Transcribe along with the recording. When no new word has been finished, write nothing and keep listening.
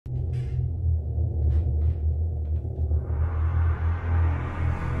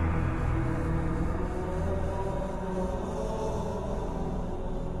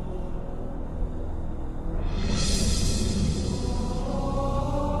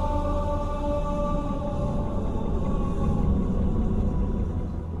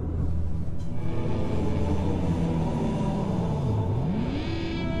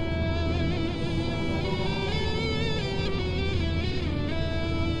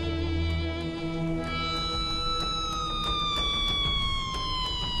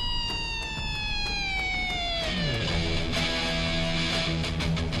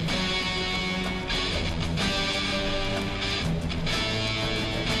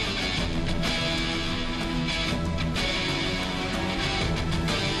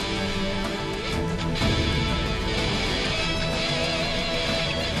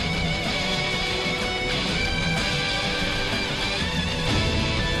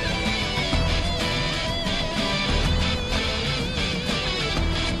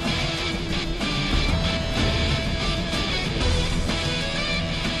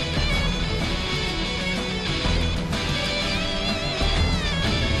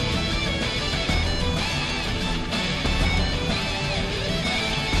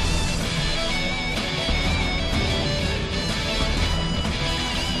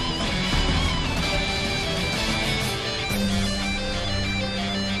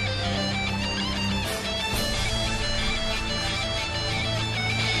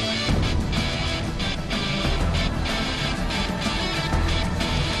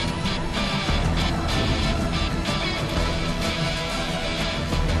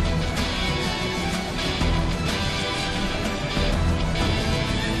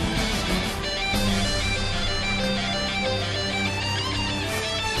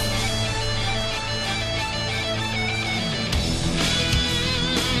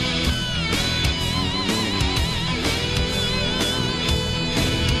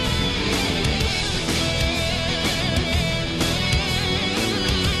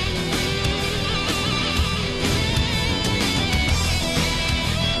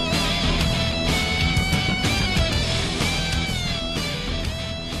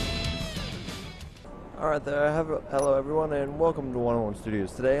Alright there, hello everyone and welcome to 101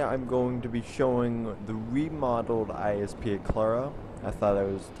 Studios. Today I'm going to be showing the remodeled ISPA Clara. I thought it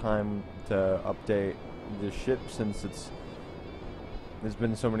was time to update the ship since there's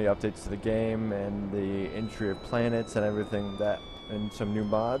been so many updates to the game and the entry of planets and everything and some new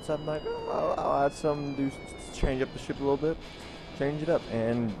mods. I'm like, oh, I'll add some, change up the ship a little bit, change it up,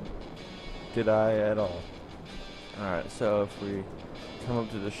 and did I at all? Alright, so if we come up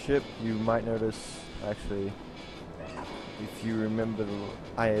to the ship, you might notice, actually, if you remember the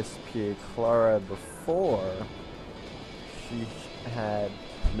ISPA Clara before,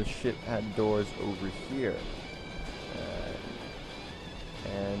 the ship had doors over here.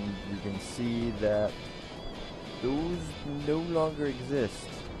 And you can see that those no longer exist.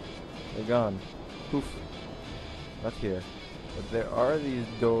 They're gone. Poof. Not here. But there are these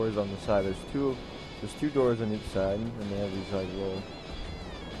doors on the side. There's two doors on each side, and they have these like little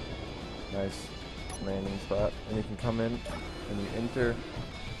nice landing spot. And you can come in, and you enter,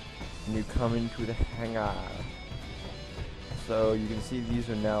 and you come into the hangar. So you can see these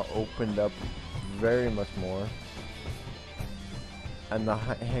are now opened up very much more. And the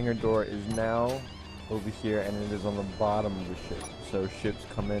hangar door is now over here, and it is on the bottom of the ship. So ships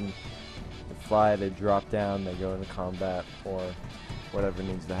come in, they fly, they drop down, they go into combat, or whatever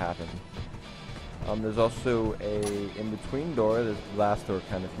needs to happen. There's also a in-between door, there's a glass door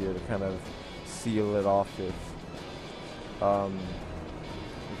kind of here to kind of seal it off if,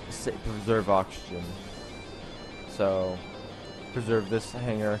 preserve oxygen. So, preserve this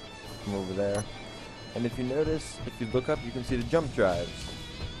hangar from over there. And if you notice, if you look up, you can see the jump drives.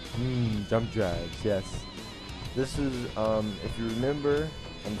 Jump drives, yes. This is, if you remember,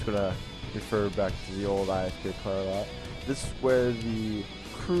 I'm just gonna refer back to the old ISPA Clara lot. This is where the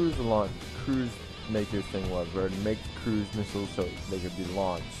cruise maker thing was, where it make cruise missiles so they could be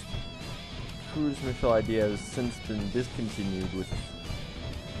launched. Cruise missile idea has since been discontinued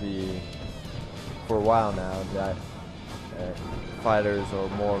for a while now. That fighters are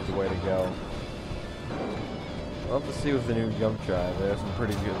more of the way to go. We'll have to see with the new jump drive. There are some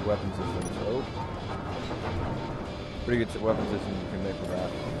pretty good weapon systems. Oh, pretty good weapon systems you can make with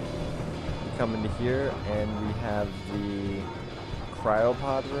that. We come into here and we have the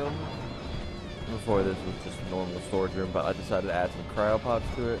cryopod room. Before this was just a normal storage room, but I decided to add some cryopods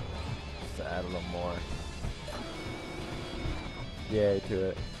to it, just to add a little more yay to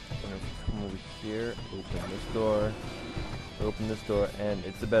it. I'm going to come over here, open this door, and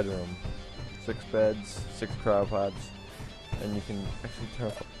it's a bedroom. 6 beds, 6 cryopods, and you can actually turn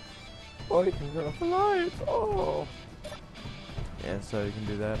off. Oh, you can turn off the lights. Oh, yeah, so you can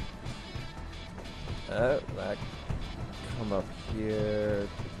do that. Come up here.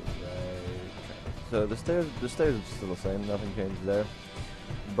 So the stairs are still the same, nothing changed there.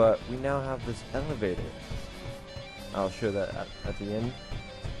 But we now have this elevator. I'll show that at the end.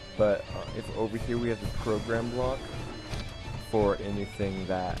 But if over here we have the program block for anything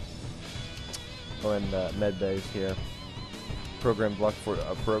that, and the med bays here. Program block for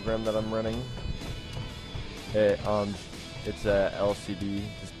a program that I'm running. It's a LCD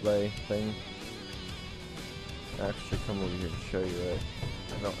display thing. I'll actually come over here and show you it.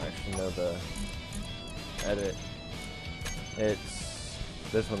 I don't actually know the edit. It's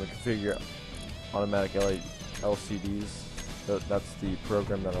this one, to configure automatic LCDs. So that's the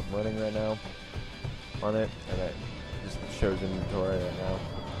program that I'm running right now on it, and it just shows inventory right now.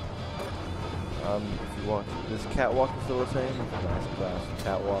 If you walk, this catwalk is still the same. Nice class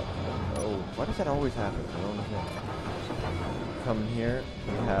catwalk. Oh, why does that always happen? I don't understand. Come in here,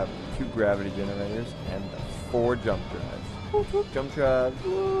 we have 2 gravity generators and 4 jump drives. Jump drives,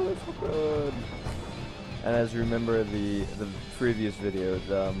 oh, that's so good. And as you remember the previous videos,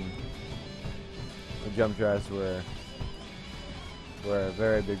 the jump drives were a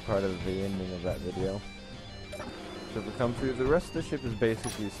very big part of the ending of that video. So if we come through, the rest of the ship is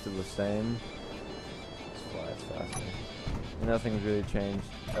basically still the same. Let's fly faster. Nothing's really changed.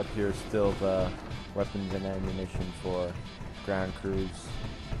 Up here is still the weapons and ammunition for ground crews.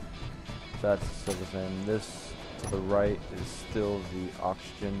 So that's still the same. This to the right is still the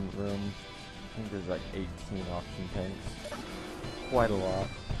oxygen room. I think there's like 18 oxygen tanks. Quite a lot.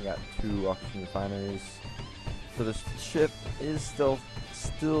 We got 2 oxygen refineries. So the ship is still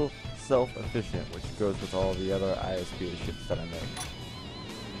self-efficient, which goes with all the other ISPA ships that I make.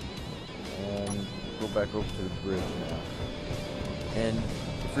 And go back over to the bridge now. And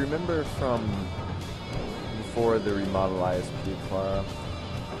if you remember from before the remodel ISPA Clara,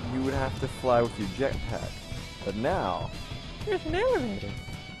 you would have to fly with your jetpack. But now, there's an elevator.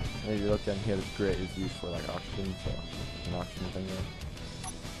 And if you look down here, this gray is used for like oxygen, so an oxygen thing there.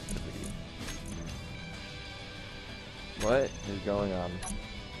 What is going on?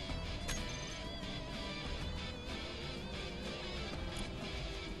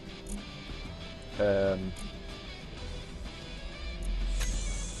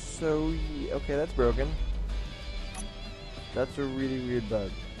 So, okay, that's broken. That's a really weird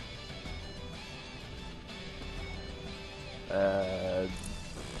bug.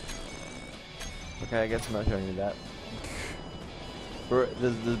 Okay, I guess I'm not showing you that.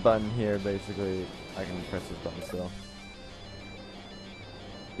 This button here, basically, I can press this button still.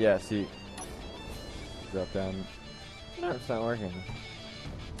 Yeah, see. Drop down. No, it's not working.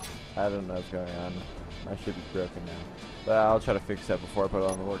 I don't know what's going on. My ship is broken now. But I'll try to fix that before I put it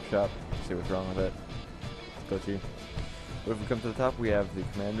on the workshop. See what's wrong with it. It's glitchy. But if we come to the top, we have the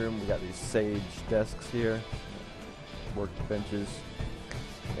command room. We got these sage desks here. Workbenches.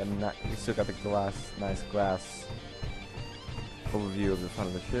 We still got the nice glass overview of the front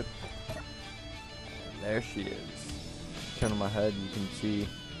of the ship. And there she is. Turn on my HUD, you can see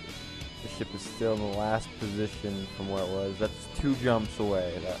the ship is still in the last position from where it was. That's 2 jumps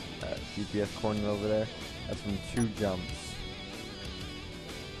away. That GPS coordinate over there, that's from 2 jumps.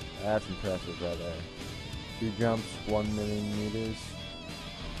 That's impressive right there. 2 jumps, 1 million meters.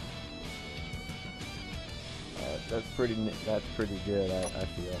 That's pretty good, I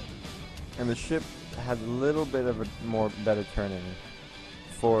feel. And the ship has a little bit of a better turning.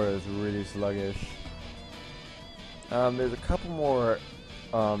 4 is really sluggish. There's a couple more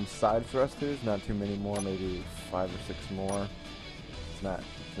side thrusters, not too many more, maybe 5 or 6 more. It's not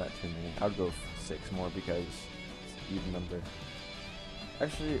too many. I'll go 6 more because it's an even number.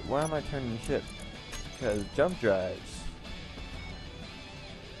 Actually, why am I turning the ship? Because jump drives.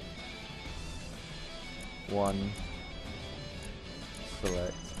 1.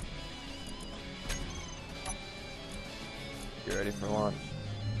 Select. Get ready for launch.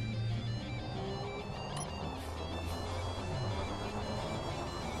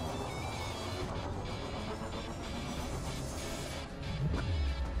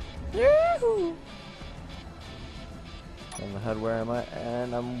 Yahoo! On the HUD, where am I?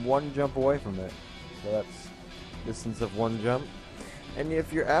 And I'm 1 jump away from it. So that's distance of 1 jump. And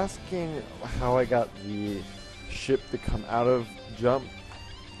if you're asking how I got the ship to come out of jump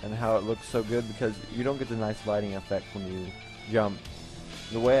and how it looks so good, because you don't get the nice lighting effect when you jump.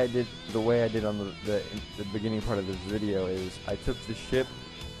 The way I did on the beginning part of this video is I took the ship,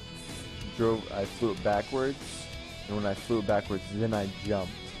 I flew it backwards, and when I flew it backwards, then I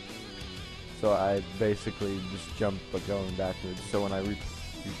jumped. So I basically just jumped but going backwards. So when I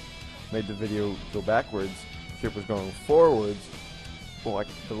made the video go backwards, ship was going forwards. Well, like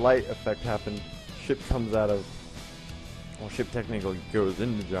the light effect happened. Ship comes out of, well, ship technically goes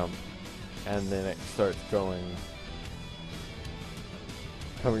into jump, and then it starts coming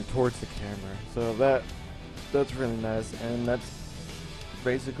towards the camera. So that's really nice, and that's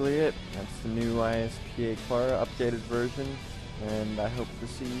basically it. That's the new ISPA Clara updated version, and I hope to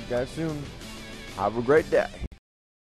see you guys soon. Have a great day.